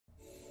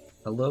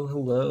Hello,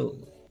 hello.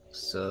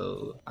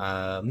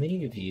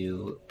 Many of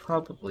you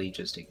probably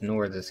just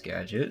ignore this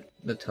gadget,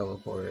 the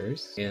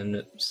teleporters.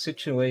 In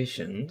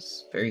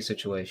situations, very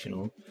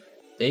situational,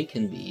 they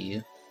can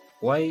be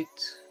quite,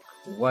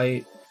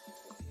 quite,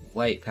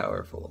 quite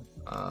powerful.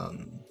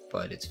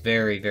 But it's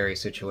very, very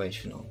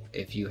situational.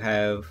 If you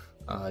have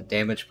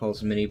damage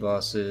pulse mini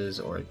bosses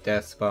or a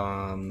death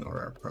bomb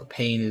or a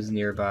propane is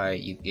nearby,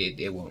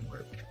 it won't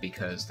work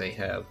because they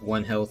have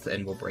 1 health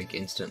and will break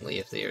instantly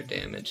if they are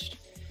damaged.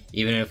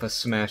 Even if a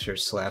smasher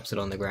slaps it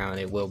on the ground,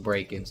 it will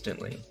break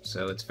instantly.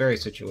 So it's very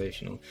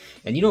situational.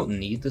 And you don't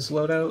need this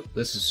loadout.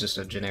 This is just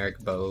a generic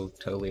bow,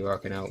 totally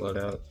rocking out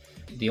loadout.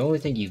 The only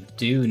thing you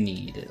do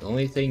need, the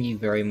only thing you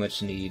very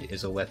much need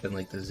is a weapon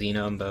like the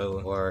Xenon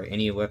bow or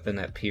any weapon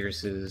that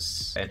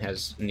pierces and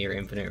has near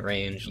infinite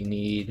range. You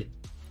need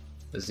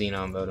the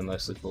Xenon bow to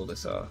mostly pull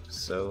this off.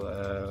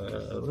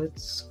 So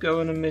let's go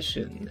on a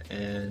mission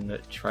and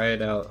try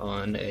it out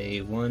on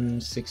a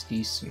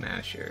 160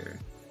 Smasher.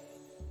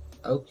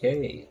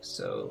 Okay,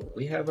 so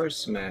we have our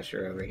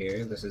Smasher over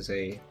here. This is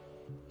a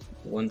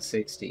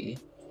 160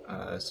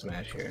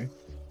 Smasher.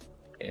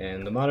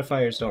 And the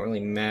modifiers don't really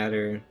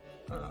matter.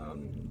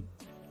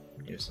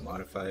 Here's the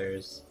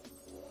modifiers.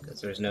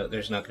 Because there's not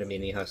going to be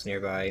any husk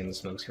nearby and the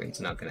smoke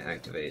screen's not going to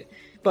activate.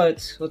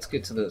 But let's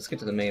get to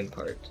the main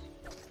part.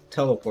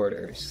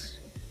 Teleporters.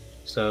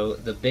 So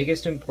the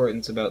biggest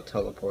importance about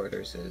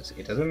teleporters is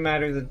it doesn't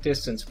matter the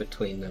distance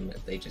between them,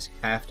 they just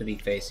have to be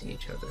facing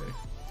each other.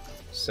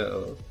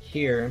 So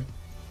here,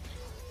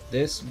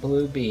 this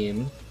blue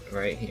beam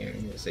right here,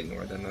 just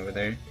ignore them over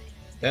there,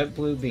 that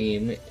blue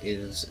beam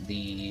is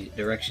the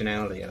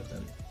directionality of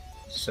them.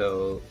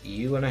 So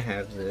you want to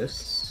have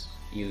this,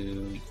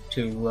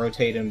 to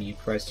rotate them you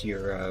press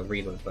your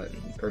reload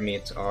button. For me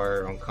it's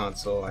R on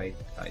console, I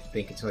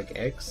think it's like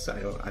X, I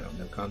don't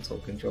know console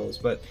controls,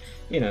 but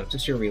you know,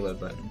 just your reload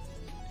button.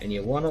 And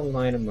you want to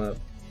line them up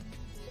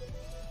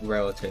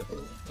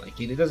relatively, like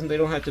they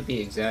don't have to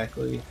be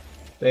exactly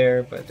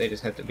there, but they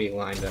just have to be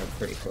lined up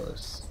pretty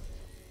close.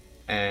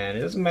 And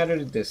it doesn't matter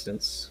the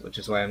distance, which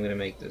is why I'm going to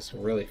make this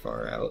really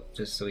far out,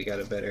 just so we got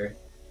a better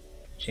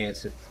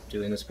chance at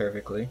doing this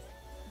perfectly.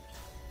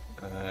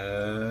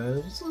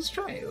 Let's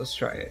try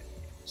it.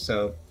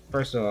 So,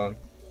 first of all,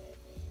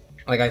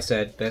 like I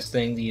said, best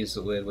thing to use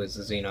it with was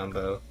the Xenon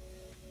bow.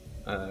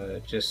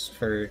 Just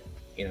for,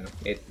 you know,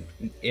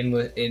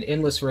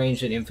 endless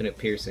range and infinite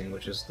piercing,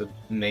 which is the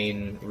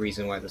main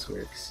reason why this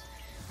works.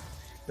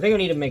 I think I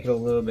need to make it a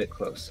little bit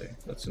closer.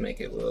 Let's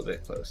make it a little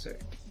bit closer.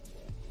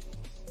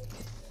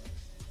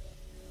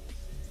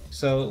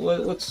 So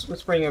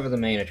let's bring over the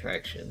main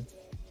attraction.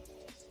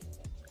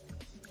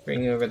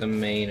 Bring over the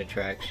main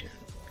attraction.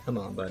 Come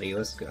on, buddy,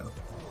 let's go.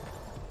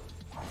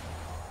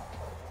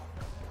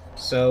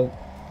 So,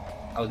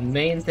 a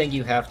main thing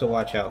you have to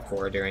watch out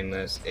for during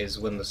this is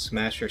when the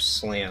Smasher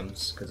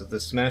slams, because if the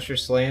Smasher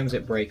slams,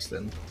 it breaks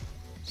them.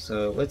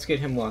 So let's get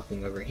him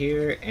walking over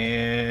here,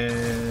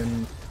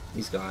 and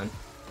he's gone.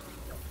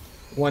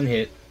 One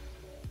hit,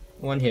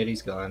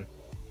 he's gone.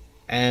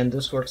 And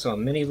this works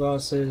on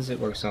mini-bosses, it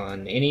works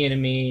on any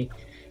enemy.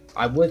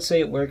 I would say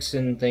it works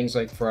in things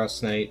like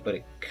Fortnite, but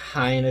it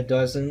kinda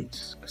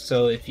doesn't.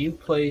 So if you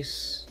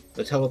place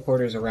the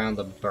teleporters around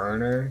the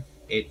burner,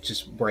 it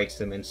just breaks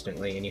them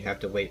instantly and you have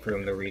to wait for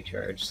them to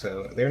recharge.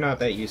 So they're not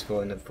that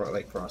useful in the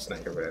like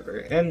Fortnite or whatever.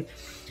 And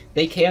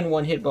they can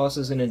one-hit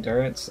bosses in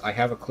Endurance. I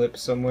have a clip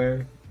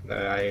somewhere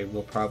that I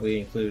will probably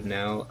include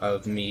now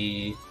of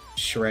me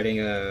shredding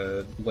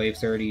a Wave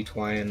 30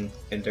 Twine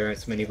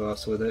Endurance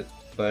mini-boss with it.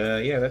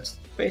 But yeah, that's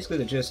basically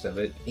the gist of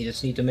it. You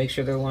just need to make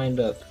sure they're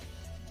lined up.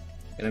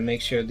 Gonna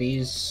make sure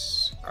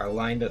these are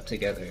lined up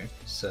together.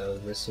 So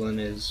this one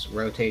is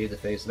rotated to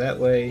face that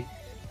way,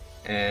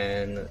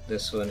 and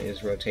this one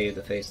is rotated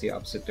to face the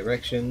opposite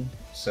direction,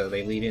 so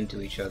they lead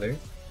into each other,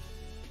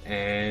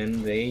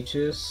 and they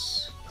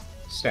just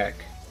stack.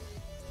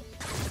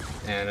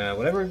 And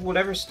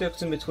whatever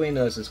steps in between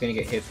those is gonna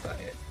get hit by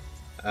it.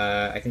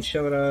 I can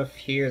show it off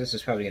here. This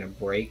is probably gonna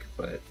break,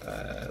 but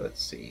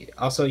let's see.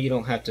 Also, you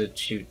don't have to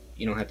shoot.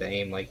 You don't have to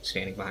aim like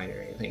standing behind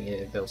or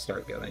anything. They'll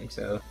start going.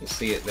 So you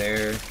see it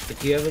there.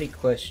 If you have any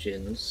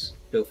questions,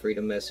 feel free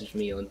to message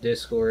me on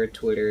Discord,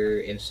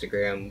 Twitter,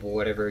 Instagram,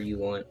 whatever you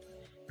want.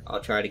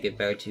 I'll try to get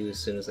back to you as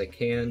soon as I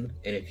can.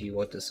 And if you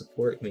want to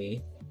support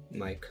me,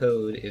 my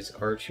code is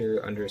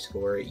Archer_UWU.